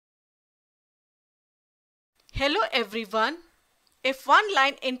Hello everyone. If one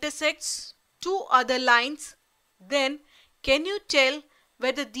line intersects two other lines, then can you tell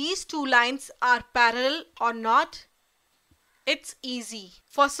whether these two lines are parallel or not? It's easy.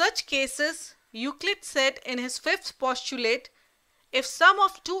 For such cases, Euclid said in his fifth postulate, if sum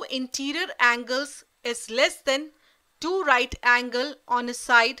of two interior angles is less than two right angle on a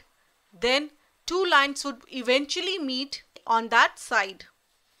side, then two lines would eventually meet on that side.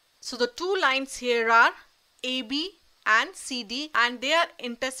 So the two lines here are AB and CD, and they are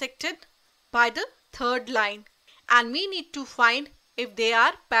intersected by the third line, and we need to find if they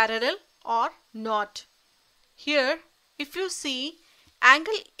are parallel or not. Here if you see,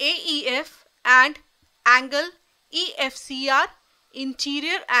 angle AEF and angle EFC are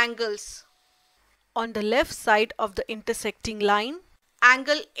interior angles. On the left side of the intersecting line,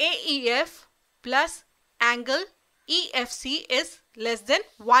 angle AEF plus angle EFC is less than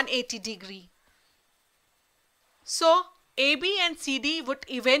 180 degree. So AB and CD would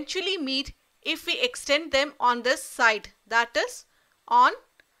eventually meet if we extend them on this side, that is on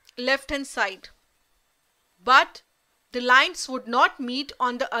left hand side. But the lines would not meet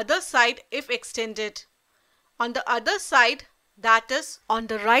on the other side if extended. On the other side, that is on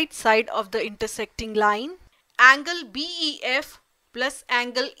the right side of the intersecting line, angle BEF plus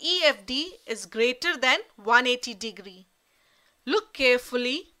angle EFD is greater than 180 degree. Look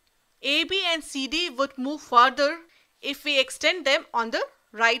carefully. AB and CD would move further if we extend them on the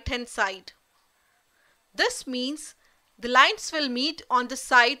right hand side. This means the lines will meet on the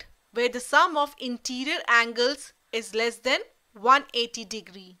side where the sum of interior angles is less than 180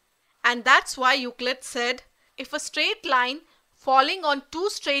 degree. And that's why Euclid said if a straight line falling on two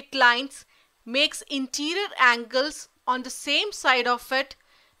straight lines makes interior angles on the same side of it,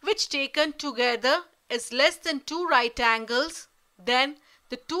 which taken together is less than two right angles, then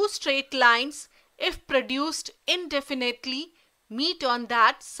the two straight lines, if produced indefinitely, meet on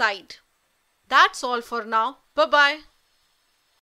that side. That's all for now. Bye-bye.